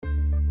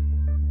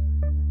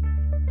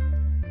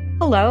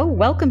Hello,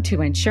 welcome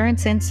to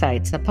Insurance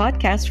Insights, a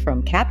podcast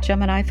from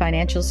Capgemini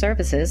Financial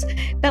Services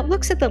that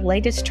looks at the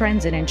latest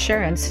trends in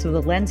insurance through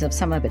the lens of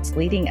some of its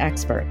leading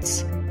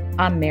experts.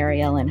 I'm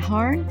Mary Ellen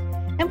Harn,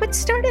 and what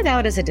started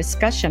out as a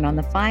discussion on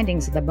the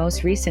findings of the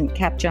most recent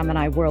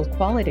Capgemini World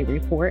Quality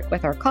Report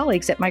with our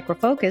colleagues at Micro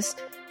Focus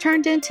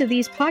turned into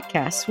these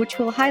podcasts, which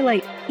will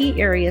highlight key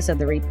areas of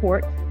the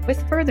report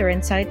with further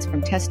insights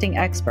from testing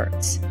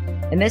experts.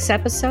 In this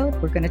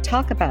episode, we're going to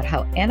talk about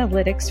how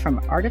analytics from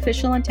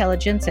artificial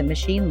intelligence and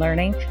machine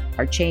learning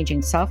are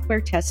changing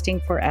software testing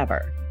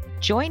forever.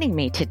 Joining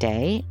me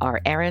today are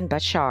Aaron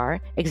Bashar,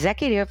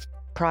 Executive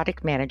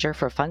Product Manager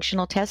for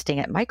Functional Testing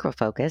at Micro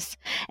Focus,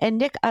 and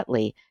Nick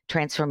Utley,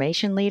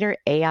 Transformation Leader,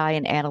 AI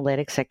and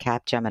Analytics at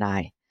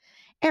Capgemini.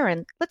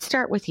 Aaron, let's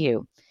start with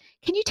you.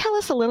 Can you tell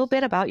us a little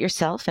bit about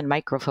yourself and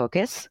Micro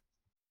Focus?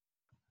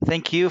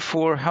 Thank you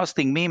for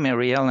hosting me,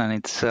 Mary Ellen.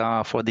 It's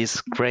for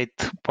this great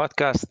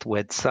podcast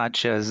with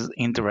such an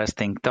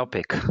interesting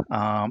topic.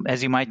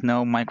 As you might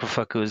know, Micro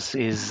Focus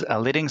is a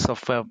leading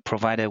software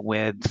provider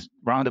with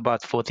around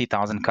about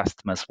 40,000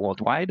 customers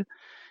worldwide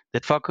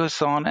that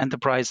focus on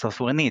enterprise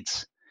software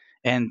needs.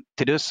 And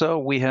to do so,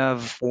 we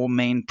have four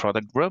main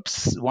product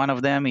groups. One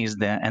of them is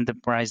the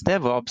Enterprise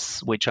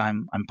DevOps, which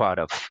I'm part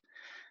of.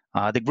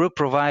 The group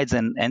provides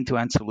an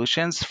end-to-end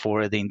solutions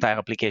for the entire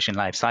application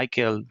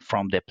lifecycle,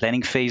 from the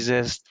planning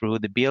phases through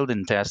the build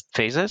and test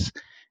phases,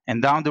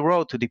 and down the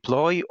road to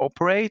deploy,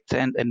 operate,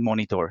 and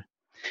monitor.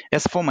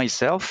 As for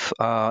myself,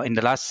 in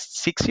the last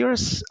 6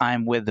 years,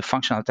 I'm with the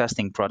functional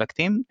testing product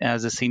team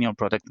as a senior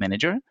product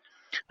manager,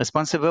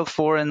 responsible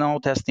for all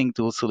testing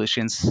tool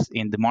solutions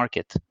in the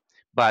market.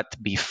 But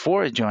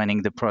before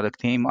joining the product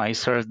team, I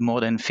served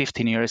more than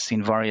 15 years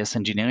in various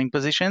engineering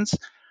positions,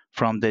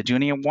 from the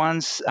junior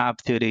ones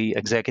up to the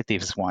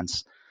executives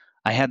ones.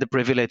 I had the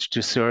privilege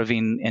to serve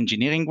in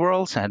engineering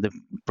roles. I had the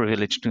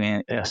privilege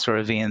to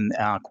serve in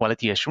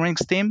quality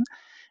assurance team.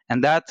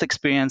 And that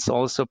experience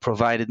also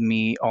provided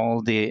me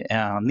all the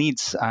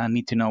needs I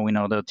need to know in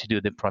order to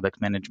do the product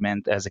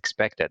management as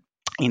expected.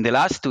 In the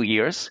last 2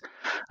 years,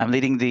 I'm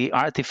leading the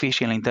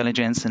artificial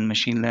intelligence and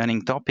machine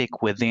learning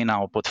topic within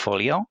our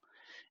portfolio,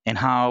 and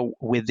how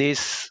with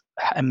this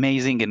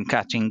amazing and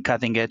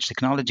cutting edge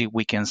technology,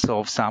 we can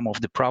solve some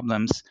of the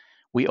problems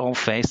we all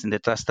face in the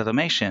test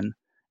automation.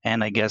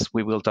 And I guess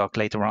we will talk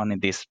later on in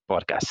this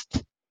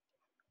podcast.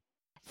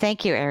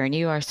 Thank you, Aaron.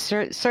 You are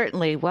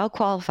certainly well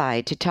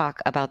qualified to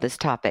talk about this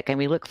topic, and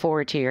we look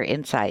forward to your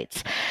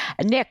insights.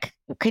 Nick,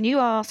 can you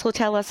also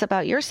tell us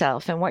about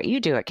yourself and what you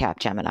do at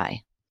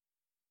Capgemini?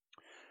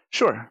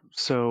 Sure.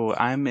 So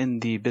I'm in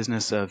the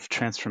business of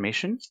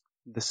transformation.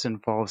 This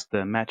involves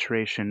the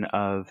maturation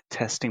of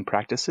testing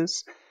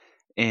practices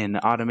in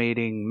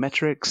automating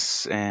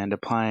metrics and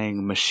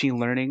applying machine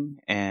learning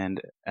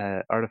and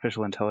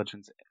artificial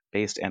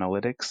intelligence-based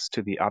analytics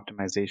to the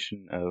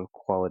optimization of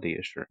quality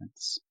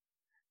assurance.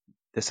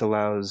 This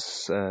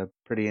allows a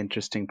pretty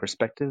interesting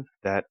perspective,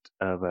 that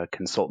of a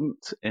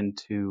consultant,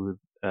 into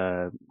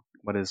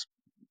what is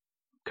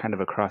kind of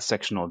a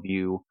cross-sectional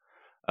view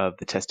of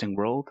the testing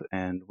world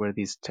and where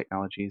these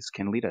technologies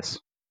can lead us.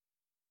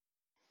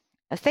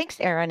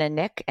 Thanks, Aaron and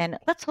Nick. And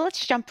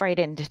let's jump right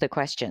into the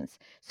questions.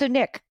 So,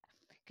 Nick,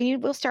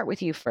 we'll start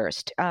with you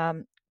first.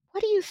 What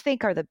do you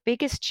think are the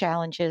biggest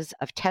challenges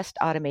of test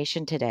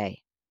automation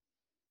today?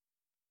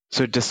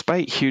 So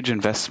despite huge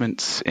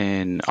investments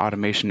in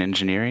automation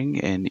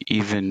engineering and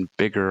even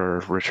bigger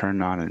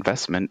return on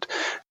investment,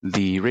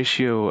 the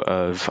ratio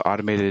of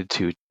automated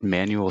to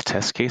manual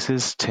test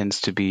cases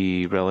tends to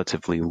be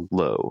relatively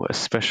low,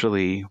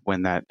 especially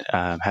when that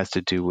has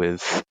to do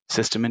with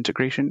system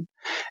integration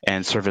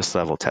and service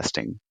level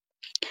testing.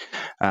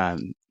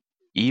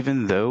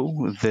 Even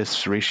though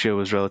this ratio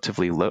is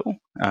relatively low,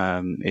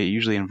 it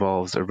usually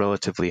involves a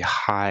relatively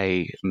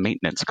high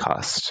maintenance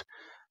cost.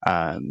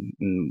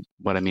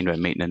 What I mean by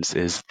maintenance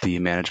is the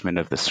management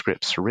of the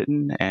scripts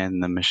written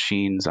and the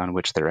machines on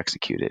which they're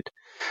executed,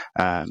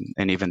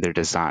 and even their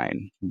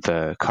design.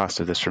 The cost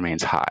of this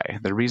remains high.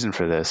 The reason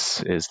for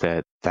this is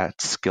that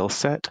skill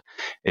set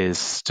is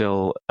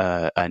still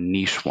a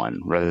niche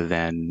one rather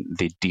than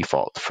the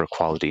default for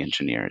quality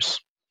engineers.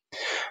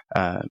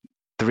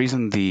 The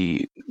reason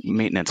the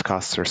maintenance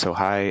costs are so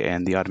high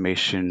and the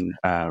automation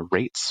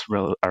rates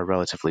are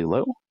relatively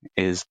low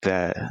is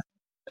that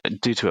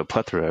due to a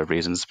plethora of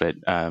reasons, but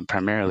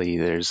primarily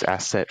there's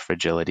asset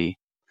fragility,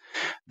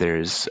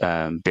 there's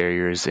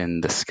barriers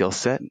in the skill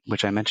set,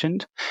 which I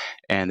mentioned,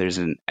 and there's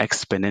an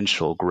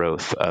exponential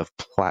growth of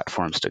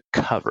platforms to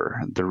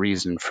cover. The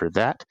reason for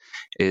that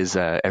is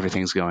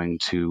everything's going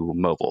to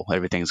mobile,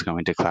 everything's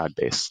going to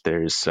cloud-based.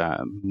 There's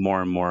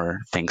more and more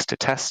things to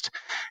test,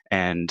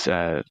 and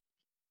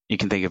you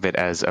can think of it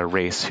as a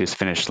race whose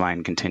finish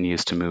line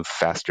continues to move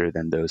faster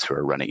than those who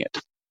are running it.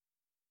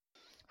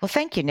 Well,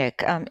 thank you,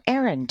 Nick.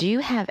 Aaron, do you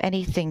have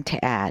anything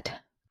to add?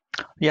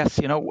 Yes,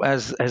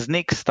 as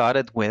Nick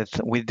started with,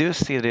 we do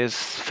see this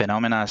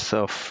phenomena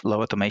of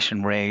low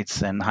automation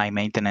rates and high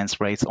maintenance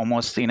rates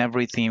almost in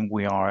every team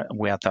we are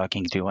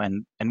talking to.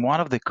 And one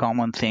of the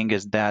common thing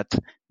is that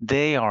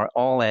they are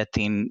all at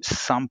in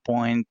some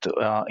point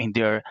in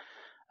their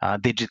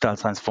digital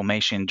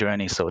transformation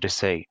journey, so to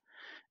say.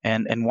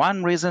 And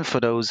one reason for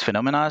those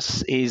phenomena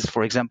is,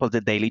 for example,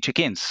 the daily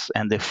check-ins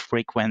and the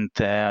frequent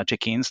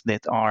check-ins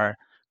that are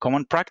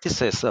common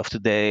practices of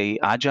today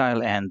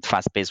agile and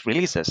fast-paced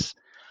releases.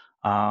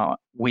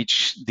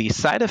 Which the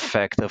side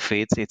effect of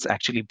it's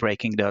actually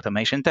breaking the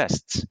automation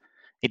tests.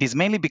 It is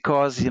mainly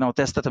because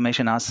test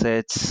automation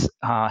assets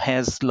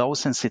has low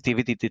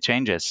sensitivity to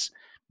changes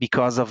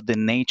because of the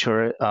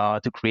nature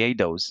to create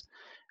those.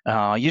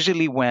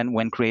 Usually,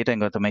 when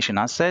creating automation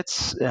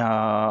assets,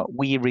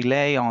 we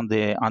rely on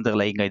the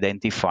underlying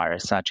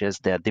identifiers, such as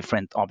the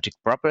different object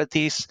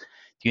properties,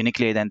 to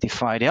uniquely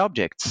identify the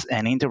objects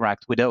and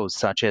interact with those,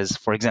 such as,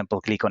 for example,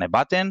 click on a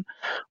button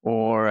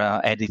or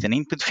edit an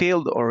input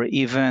field, or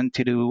even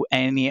to do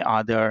any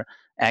other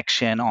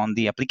action on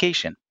the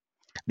application.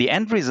 The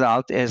end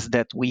result is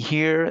that we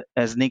hear,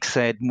 as Nick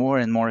said, more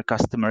and more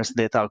customers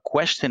that are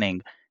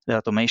questioning the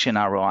automation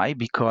ROI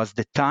because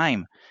the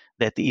time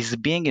that is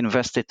being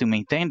invested to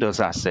maintain those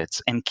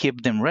assets and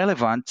keep them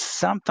relevant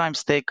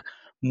sometimes take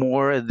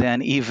more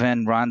than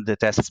even run the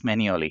tests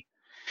manually.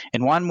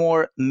 And one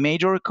more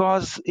major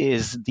cause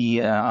is the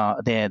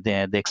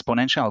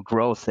exponential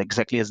growth,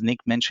 exactly as Nick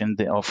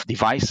mentioned, of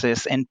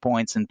devices,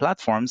 endpoints, and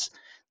platforms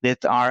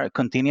that are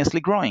continuously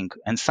growing.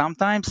 And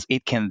sometimes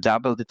it can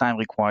double the time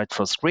required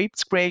for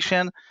scripts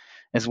creation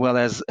as well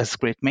as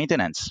script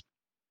maintenance.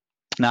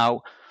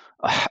 Now,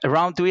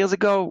 around 2 years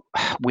ago,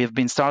 we've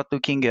been start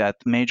looking at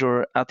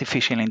major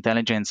artificial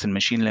intelligence and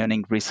machine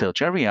learning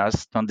research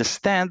areas to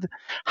understand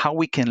how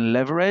we can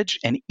leverage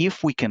and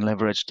if we can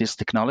leverage this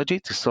technology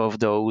to solve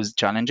those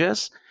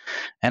challenges.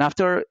 And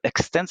after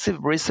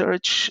extensive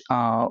research,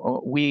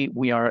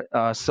 we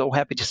are so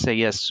happy to say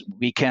yes,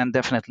 we can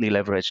definitely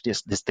leverage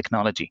this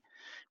technology.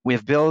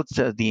 We've built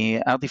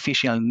the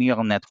artificial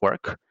neural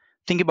network.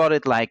 Think about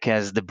it like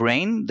as the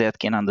brain that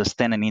can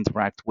understand and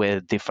interact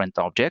with different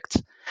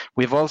objects.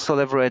 We've also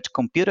leveraged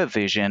computer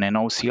vision and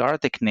OCR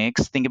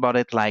techniques. Think about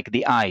it like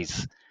the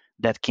eyes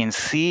that can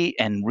see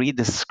and read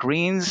the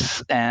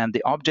screens and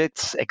the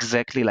objects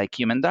exactly like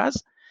human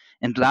does.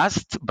 And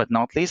last but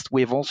not least,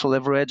 we've also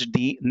leveraged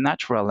the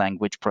natural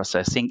language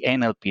processing,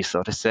 NLP,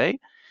 so to say.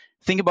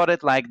 Think about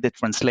it like the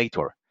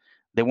translator,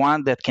 the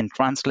one that can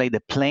translate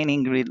the plain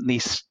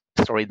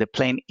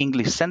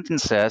English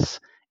sentences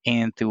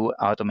into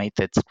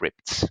automated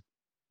scripts.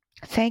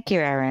 Thank you,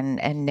 Aaron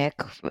and Nick.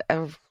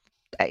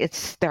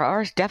 There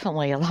are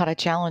definitely a lot of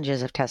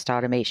challenges of test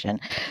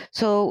automation.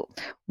 So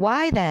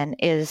why then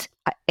is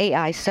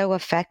AI so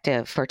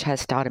effective for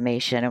test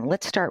automation? And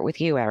let's start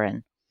with you,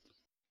 Aaron.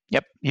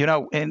 Yep.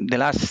 In the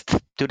last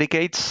 2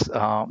 decades,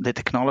 the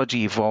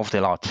technology evolved a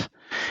lot,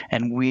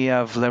 and we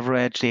have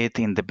leveraged it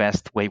in the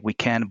best way we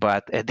can.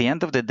 But at the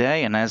end of the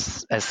day, and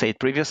as said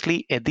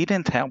previously, it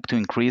didn't help to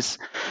increase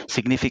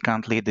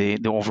significantly the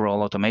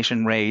overall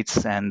automation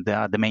rates and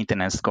the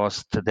maintenance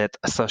cost that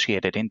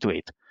associated into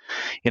it.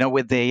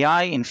 With the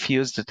AI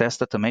infused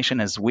test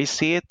automation as we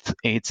see it,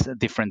 it's a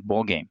different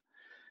ballgame.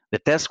 The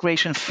test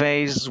creation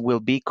phase will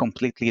be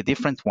completely a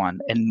different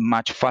one and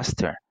much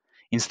faster.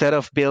 Instead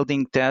of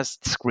building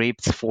test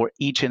scripts for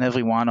each and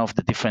every one of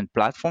the different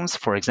platforms,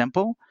 for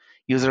example,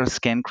 users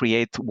can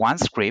create one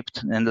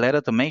script and let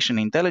automation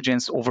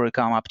intelligence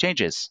overcome up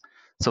changes.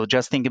 So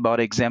just think about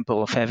an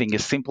example of having a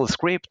simple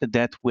script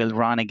that will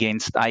run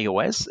against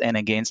iOS and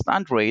against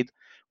Android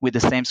with the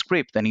same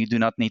script, and you do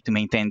not need to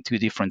maintain two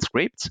different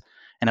scripts.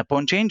 And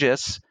upon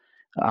changes,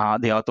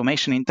 the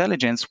automation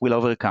intelligence will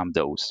overcome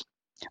those.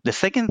 The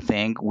second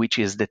thing, which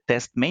is the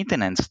test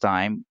maintenance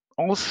time,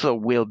 also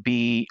will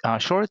be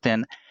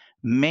shortened,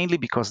 mainly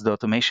because the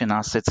automation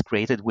assets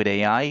created with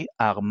AI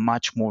are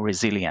much more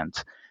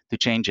resilient to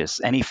changes.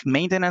 And if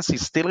maintenance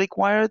is still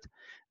required,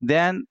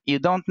 then you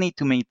don't need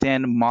to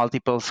maintain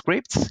multiple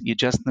scripts. You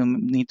just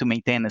need to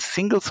maintain a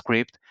single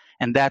script,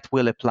 and that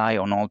will apply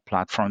on all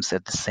platforms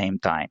at the same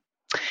time.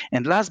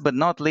 And last but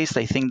not least,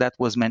 I think that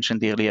was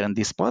mentioned earlier in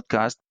this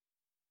podcast,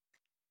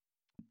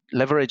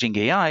 leveraging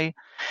AI,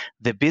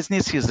 the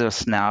business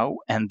users now,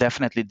 and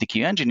definitely the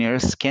QA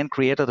engineers, can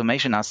create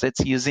automation assets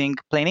using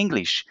plain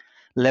English,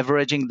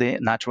 leveraging the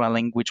natural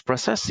language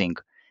processing.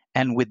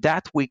 And with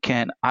that, we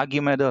can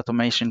augment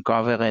automation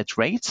coverage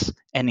rates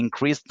and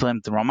increase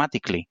them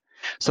dramatically.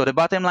 So the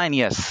bottom line,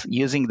 yes,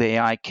 using the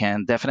AI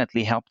can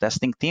definitely help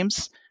testing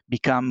teams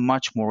become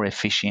much more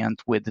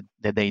efficient with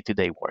the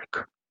day-to-day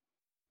work.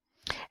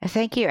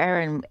 Thank you,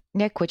 Aaron.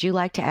 Nick, would you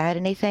like to add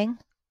anything?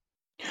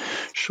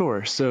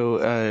 Sure. So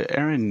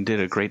Aaron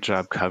did a great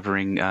job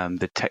covering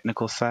the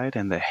technical side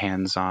and the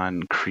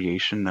hands-on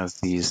creation of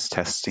these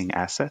testing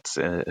assets,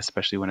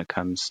 especially when it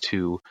comes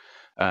to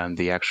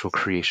the actual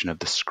creation of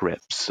the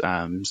scripts.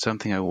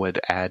 Something I would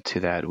add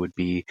to that would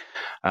be,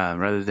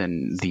 rather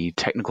than the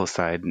technical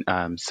side,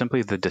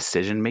 simply the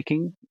decision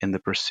making in the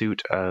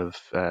pursuit of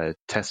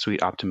test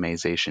suite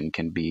optimization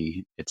can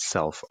be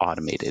itself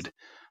automated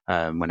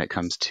when it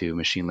comes to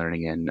machine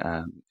learning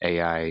and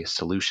AI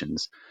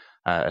solutions.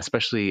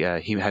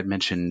 Especially, he had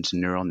mentioned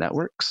neural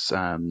networks.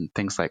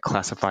 Things like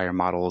classifier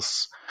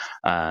models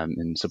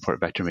and support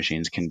vector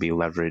machines can be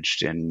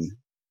leveraged in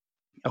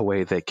a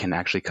way that can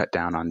actually cut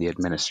down on the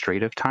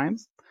administrative time.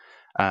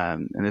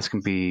 And this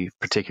can be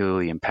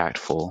particularly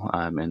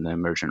impactful in the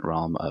emergent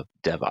realm of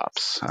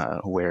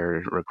DevOps,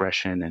 where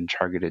regression and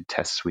targeted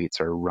test suites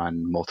are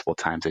run multiple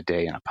times a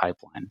day in a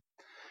pipeline.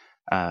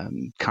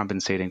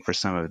 Compensating for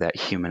some of that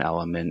human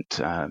element,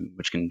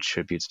 which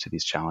contributes to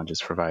these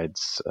challenges,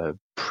 provides a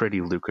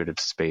pretty lucrative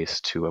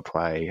space to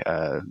apply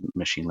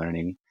machine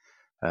learning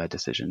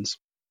decisions.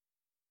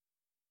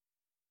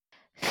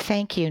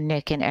 Thank you,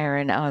 Nick and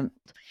Aaron.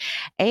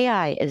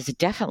 AI is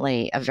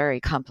definitely a very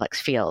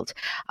complex field.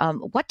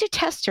 What do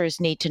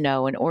testers need to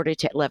know in order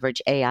to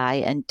leverage AI,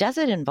 and does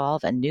it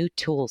involve a new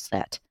tool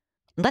set?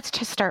 Let's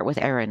just start with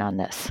Aaron on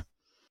this.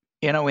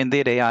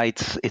 Indeed, AI,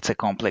 it's a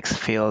complex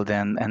field,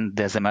 and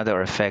as a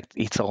matter of fact,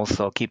 it's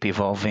also keep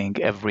evolving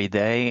every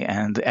day.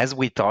 And as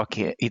we talk,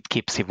 it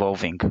keeps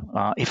evolving.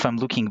 If I'm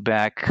looking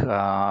back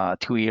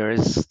 2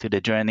 years to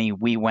the journey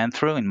we went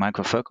through in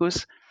Micro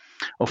Focus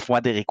of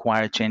what the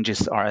required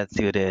changes are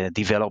to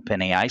develop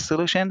an AI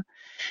solution,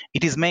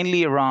 it is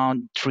mainly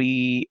around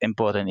 3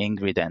 important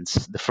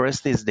ingredients. The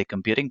first is the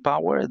computing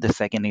power, the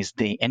second is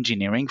the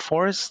engineering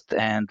force,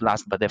 and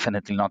last but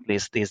definitely not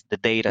least is the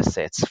data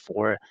sets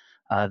for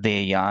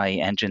the AI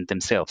engine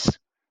themselves.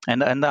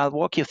 And I'll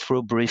walk you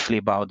through briefly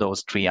about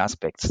those 3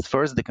 aspects.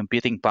 First, the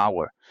computing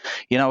power.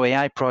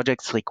 AI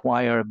projects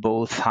require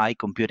both high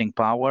computing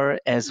power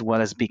as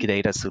well as big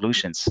data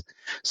solutions.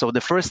 So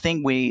the first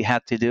thing we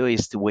had to do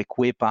is to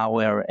equip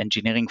our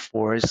engineering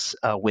force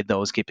with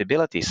those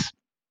capabilities.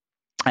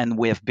 And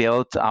we have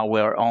built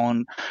our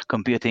own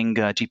computing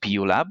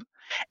GPU lab,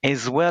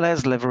 as well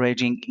as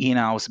leveraging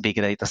in-house big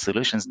data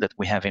solutions that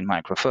we have in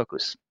Micro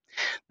Focus.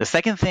 The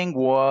second thing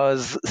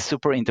was a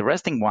super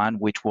interesting one,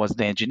 which was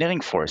the engineering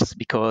force,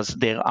 because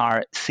there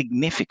are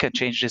significant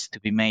changes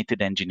to be made to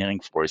the engineering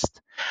force.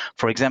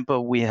 For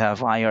example, we have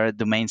hired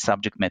domain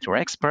subject matter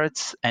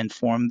experts and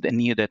formed a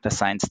new data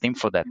science team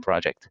for that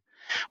project.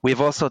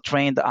 We've also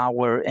trained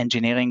our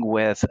engineering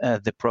with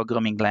the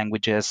programming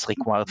languages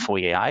required for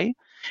AI,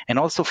 and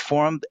also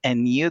formed a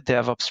new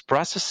DevOps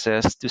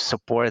processes to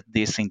support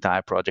this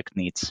entire project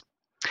needs.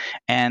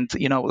 And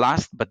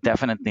last but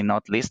definitely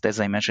not least, as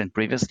I mentioned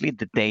previously,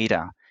 the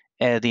data.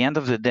 At the end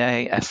of the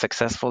day, a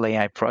successful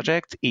AI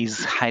project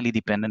is highly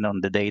dependent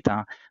on the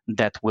data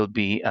that will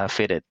be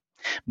fitted.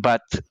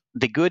 But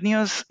the good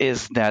news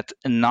is that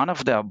none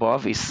of the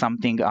above is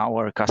something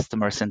our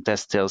customers and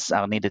testers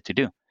are needed to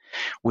do.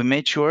 We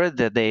made sure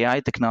that the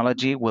AI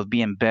technology will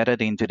be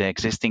embedded into the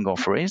existing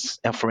offerings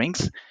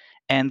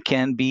and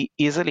can be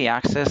easily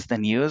accessed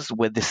and used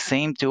with the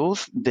same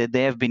tools that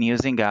they have been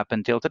using up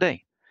until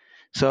today.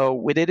 So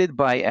we did it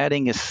by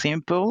adding a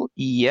simple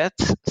yet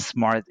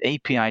smart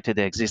API to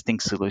the existing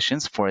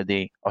solutions for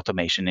the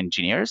automation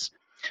engineers.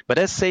 But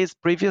as said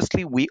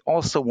previously, we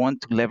also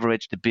want to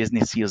leverage the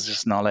business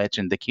users' knowledge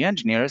and the Q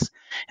engineers.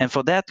 And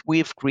for that,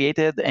 we've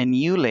created a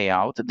new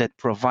layout that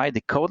provides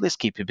the codeless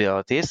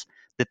capabilities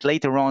that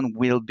later on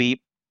will be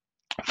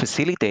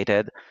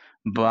facilitated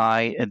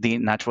by the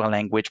natural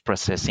language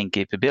processing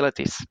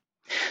capabilities.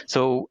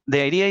 So the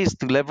idea is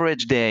to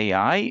leverage the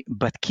AI,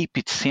 but keep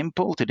it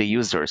simple to the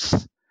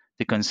users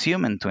to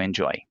consume and to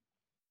enjoy.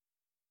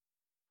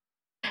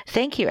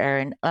 Thank you,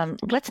 Aaron.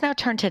 Let's now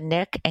turn to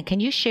Nick. And can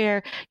you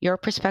share your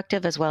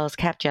perspective as well as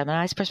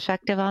Capgemini's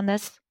perspective on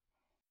this?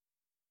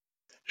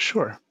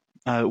 Sure.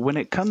 When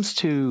it comes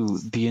to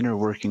the inner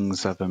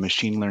workings of a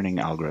machine learning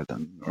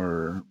algorithm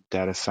or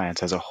data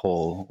science as a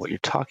whole, what you're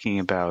talking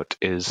about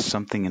is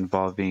something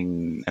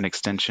involving an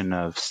extension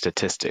of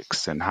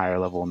statistics and higher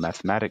level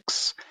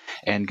mathematics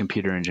and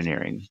computer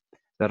engineering.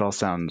 That all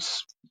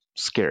sounds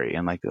scary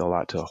and like a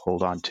lot to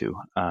hold on to.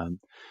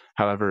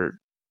 However,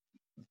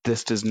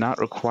 this does not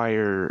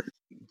require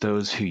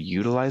those who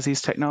utilize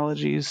these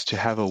technologies to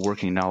have a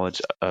working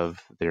knowledge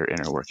of their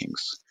inner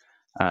workings.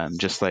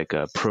 Just like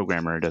a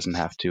programmer doesn't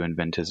have to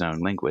invent his own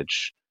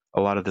language,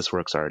 a lot of this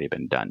work's already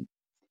been done.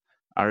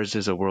 Ours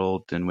is a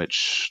world in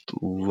which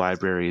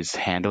libraries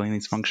handling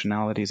these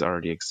functionalities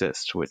already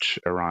exist, which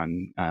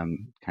Aaron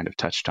kind of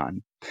touched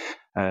on.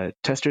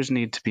 Testers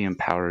need to be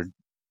empowered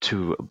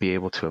to be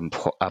able to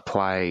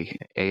apply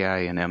AI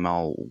and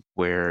ML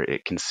where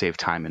it can save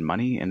time and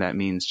money, and that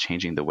means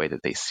changing the way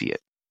that they see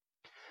it.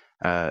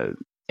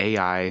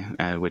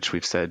 AI, which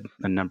we've said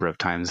a number of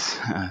times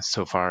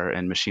so far,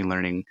 and machine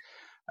learning,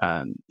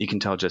 you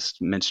can tell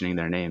just mentioning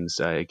their names,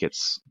 it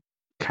gets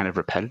kind of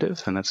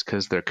repetitive, and that's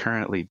because they're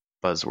currently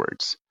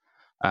buzzwords.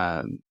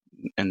 And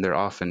they're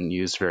often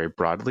used very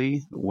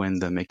broadly when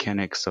the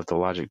mechanics of the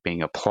logic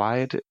being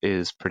applied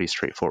is pretty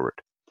straightforward.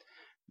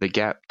 The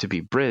gap to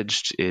be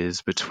bridged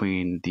is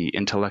between the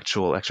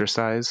intellectual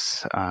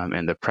exercise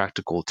and the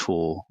practical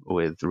tool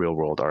with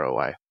real-world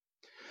ROI.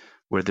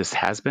 Where this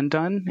has been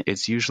done,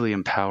 it's usually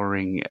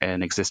empowering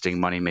an existing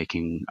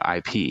money-making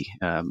IP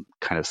kind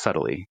of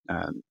subtly,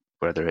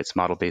 whether it's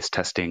model-based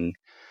testing,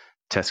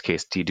 test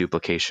case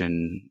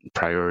deduplication,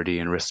 priority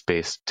and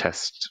risk-based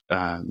test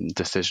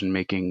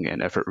decision-making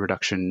and effort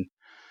reduction,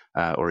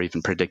 or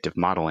even predictive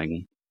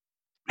modeling,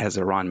 as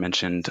Eran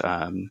mentioned,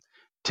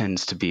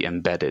 tends to be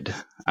embedded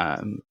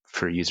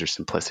for user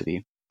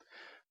simplicity.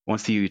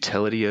 Once the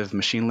utility of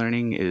machine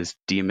learning is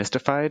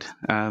demystified,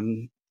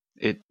 and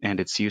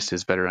its use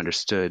is better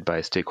understood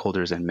by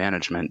stakeholders and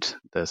management,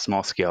 the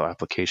small-scale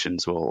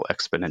applications will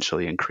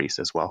exponentially increase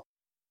as well.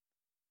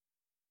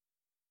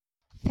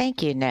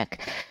 Thank you,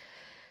 Nick.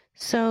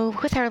 So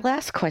with our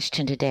last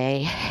question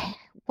today,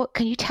 what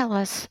can you tell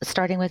us,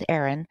 starting with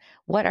Aaron,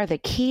 what are the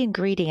key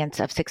ingredients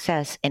of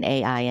success in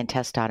AI and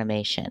test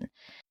automation?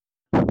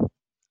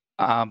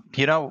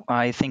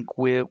 I think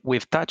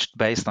we've touched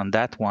based on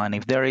that one.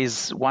 If there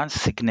is one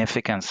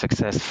significant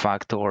success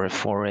factor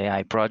for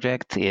AI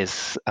project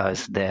is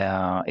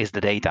the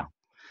data,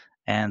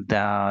 and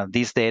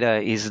this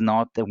data is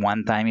not a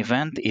one-time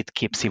event; it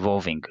keeps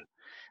evolving.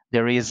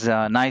 There is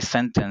a nice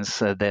sentence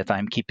that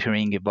I'm keep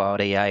hearing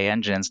about AI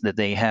engines that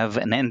they have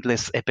an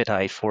endless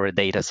appetite for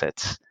data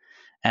sets.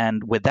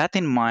 And with that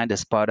in mind,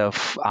 as part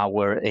of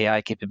our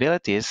AI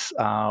capabilities,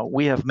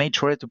 we have made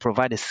sure to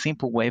provide a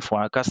simple way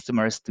for our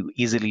customers to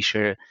easily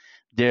share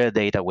their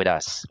data with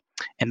us.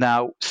 And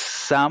now,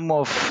 some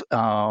of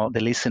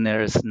the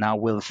listeners now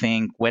will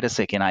think, wait a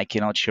second, I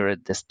cannot share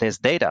this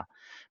test data.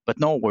 But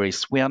no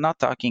worries, we are not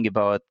talking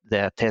about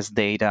the test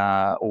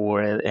data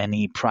or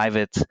any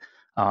private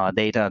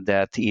data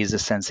that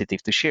is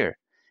sensitive to share.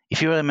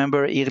 If you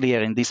remember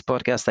earlier in this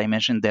podcast, I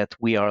mentioned that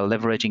we are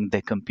leveraging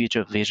the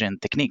computer vision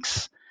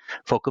techniques.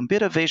 For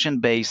computer vision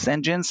based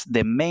engines,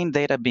 the main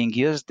data being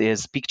used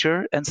is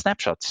picture and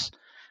snapshots.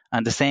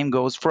 And the same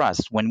goes for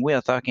us. When we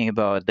are talking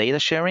about data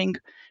sharing,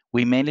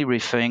 we mainly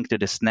referring to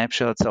the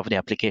snapshots of the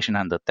application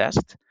under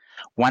test.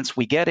 Once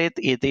we get it,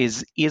 it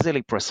is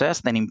easily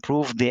processed and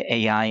improved the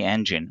AI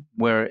engine,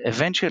 where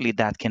eventually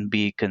that can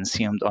be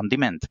consumed on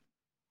demand.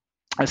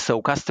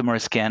 So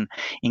customers can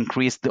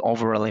increase the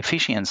overall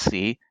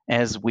efficiency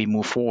as we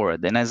move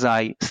forward. And as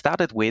I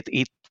started with,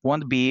 it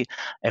won't be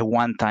a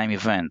one-time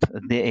event.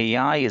 The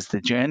AI is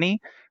the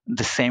journey,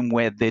 the same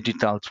way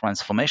digital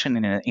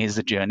transformation is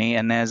a journey.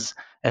 And as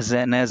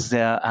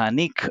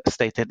Nick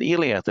stated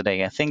earlier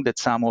today, I think that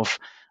some of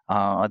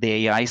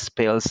the AI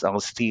spells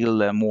are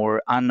still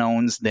more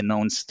unknowns than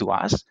knowns to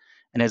us.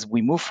 And as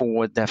we move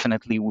forward,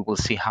 definitely we will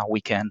see how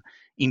we can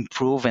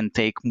improve and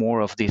take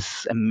more of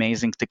this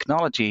amazing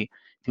technology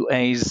to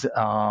ease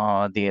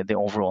the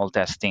overall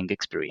testing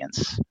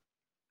experience.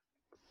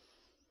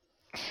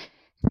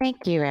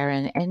 Thank you,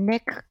 Aaron. And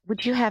Nick,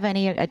 would you have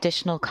any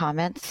additional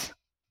comments?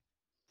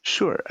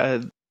 Sure.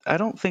 I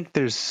don't think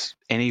there's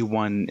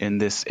anyone in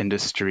this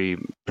industry,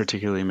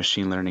 particularly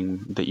machine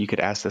learning, that you could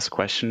ask this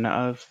question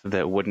of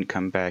that wouldn't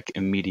come back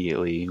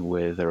immediately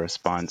with a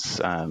response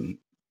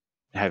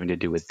having to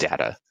do with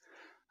data.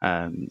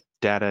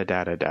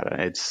 Data.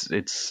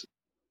 It's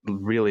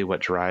really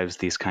what drives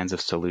these kinds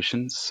of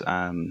solutions.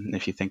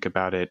 If you think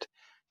about it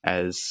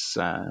as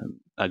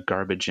a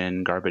garbage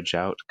in, garbage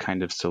out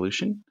kind of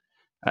solution,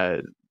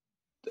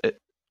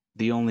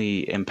 the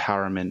only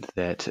empowerment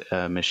that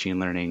a machine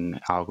learning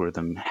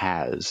algorithm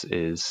has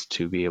is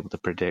to be able to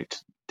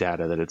predict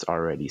data that it's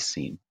already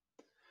seen.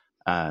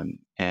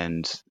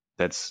 And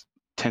that's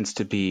tends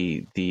to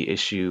be the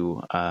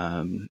issue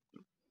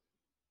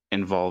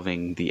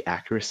involving the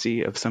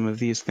accuracy of some of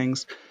these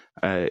things.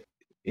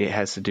 It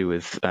has to do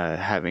with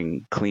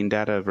having clean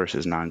data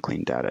versus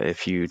non-clean data.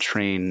 If you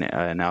train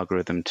an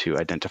algorithm to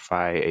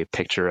identify a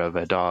picture of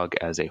a dog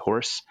as a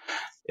horse,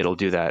 it'll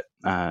do that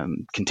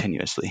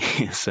continuously.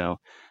 So,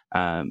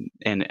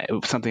 and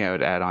something I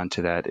would add on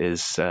to that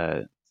is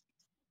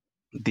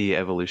the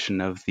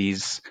evolution of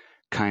these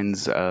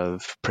kinds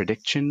of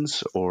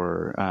predictions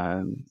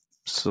or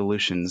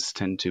solutions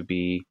tend to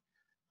be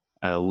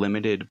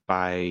limited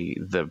by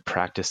the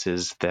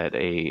practices that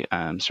a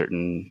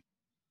certain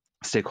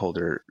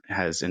stakeholder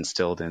has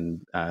instilled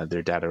in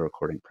their data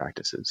recording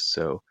practices.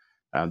 So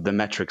the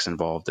metrics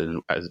involved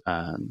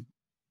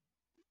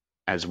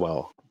as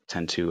well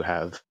tend to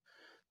have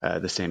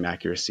the same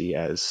accuracy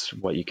as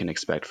what you can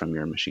expect from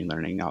your machine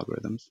learning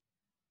algorithms.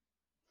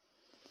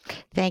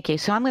 Thank you.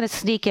 So I'm going to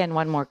sneak in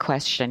one more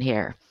question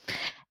here.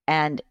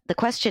 And the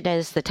question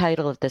is the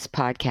title of this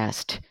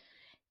podcast: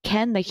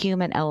 can the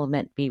human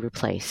element be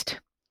replaced?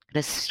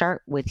 Let's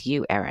start with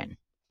you, Aaron.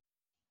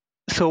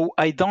 So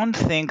I don't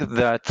think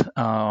that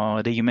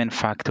the human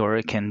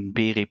factor can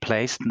be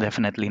replaced,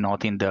 definitely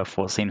not in the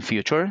foreseen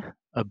future.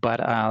 But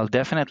I'll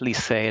definitely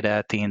say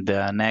that in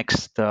the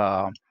next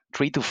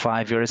 3 to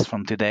 5 years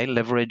from today,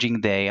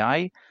 leveraging the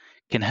AI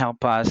can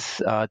help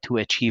us to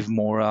achieve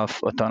more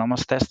of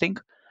autonomous testing,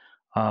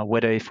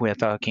 whether if we're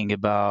talking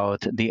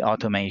about the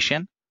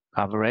automation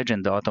coverage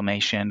and the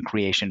automation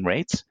creation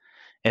rates,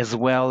 as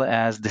well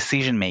as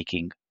decision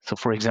making. So,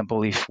 for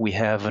example, if we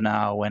have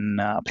now an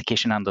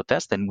application under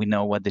test and we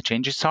know what the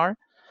changes are,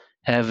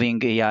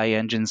 having AI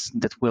engines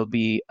that will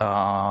be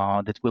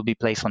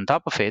placed on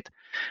top of it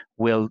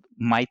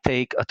might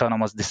take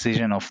autonomous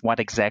decision of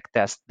what exact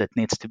tests that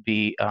needs to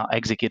be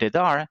executed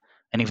are,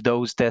 And if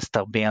those tests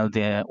are built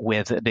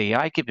with the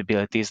AI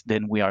capabilities,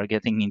 then we are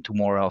getting into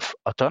more of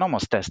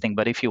autonomous testing.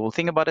 But if you will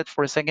think about it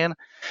for a second,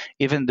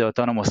 even the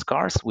autonomous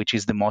cars, which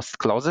is the most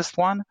closest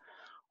one,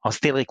 are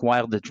still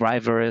require the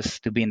drivers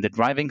to be in the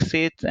driving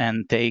seat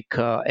and take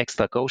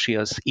extra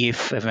cautious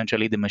if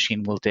eventually the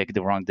machine will take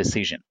the wrong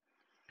decision.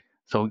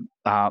 So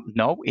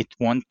no, it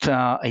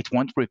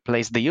won't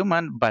replace the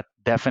human, but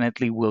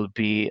definitely will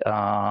be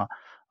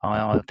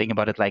think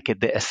about it like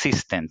the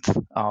assistant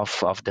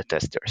of the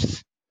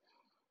testers.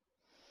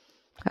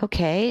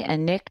 Okay,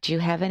 and Nick, do you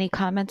have any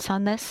comments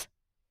on this?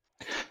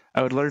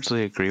 I would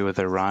largely agree with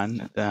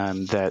Eran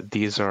that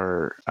these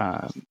are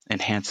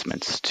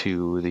enhancements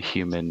to the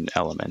human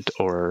element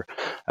or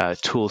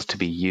tools to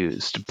be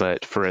used.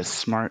 But for as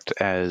smart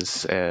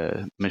as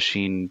a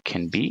machine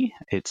can be,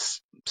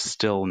 it's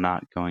still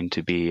not going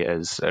to be,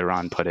 as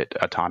Eran put it,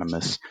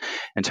 autonomous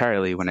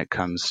entirely when it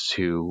comes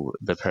to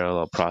the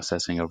parallel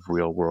processing of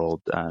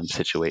real-world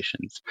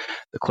situations.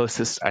 The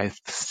closest I've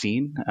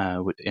seen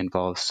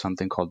involves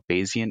something called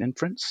Bayesian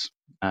inference,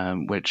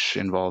 which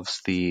involves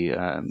the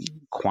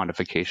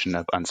quantification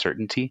of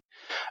uncertainty.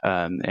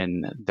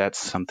 And that's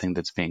something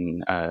that's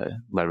being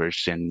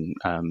leveraged in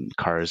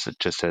cars,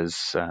 just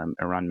as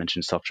Eran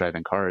mentioned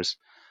self-driving cars.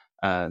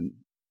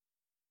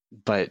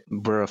 But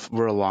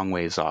we're a long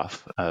ways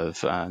off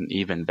of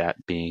even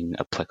that being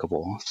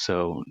applicable.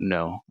 So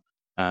no,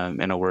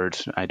 in a word,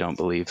 I don't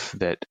believe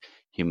that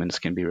humans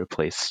can be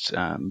replaced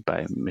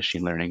by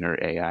machine learning or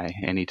AI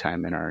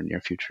anytime in our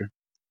near future.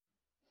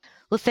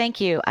 Well,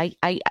 thank you.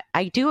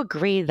 I do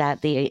agree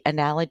that the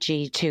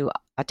analogy to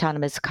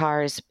autonomous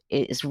cars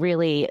is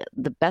really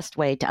the best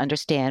way to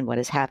understand what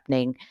is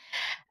happening,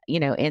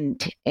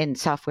 in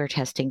software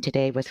testing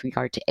today with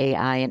regard to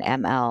AI and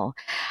ML.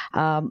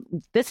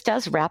 This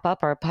does wrap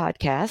up our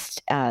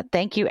podcast.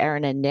 Thank you,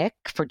 Eran and Nick,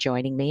 for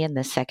joining me in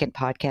the second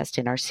podcast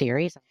in our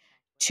series.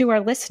 To our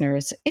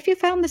listeners, if you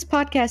found this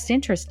podcast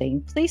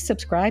interesting, please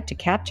subscribe to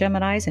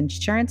Capgemini's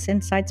Insurance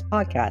Insights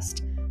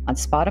podcast on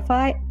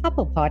Spotify,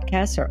 Apple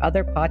Podcasts, or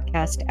other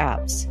podcast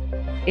apps.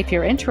 If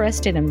you're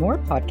interested in more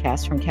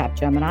podcasts from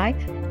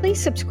Capgemini,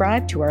 please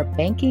subscribe to our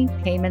Banking,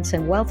 Payments,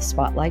 and Wealth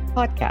Spotlight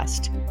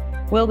podcast.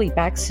 We'll be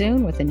back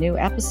soon with a new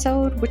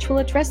episode, which will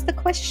address the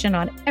question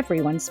on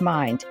everyone's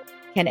mind: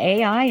 can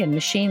AI and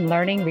machine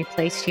learning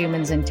replace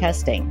humans in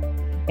testing?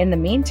 In the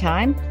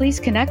meantime,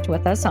 please connect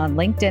with us on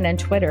LinkedIn and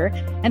Twitter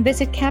and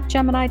visit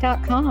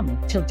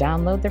capgemini.com to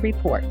download the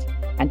report.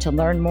 And to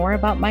learn more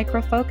about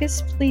Micro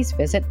Focus, please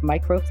visit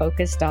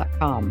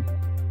microfocus.com.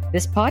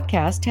 This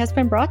podcast has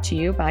been brought to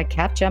you by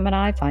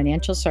Capgemini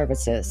Financial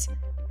Services.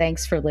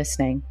 Thanks for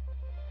listening.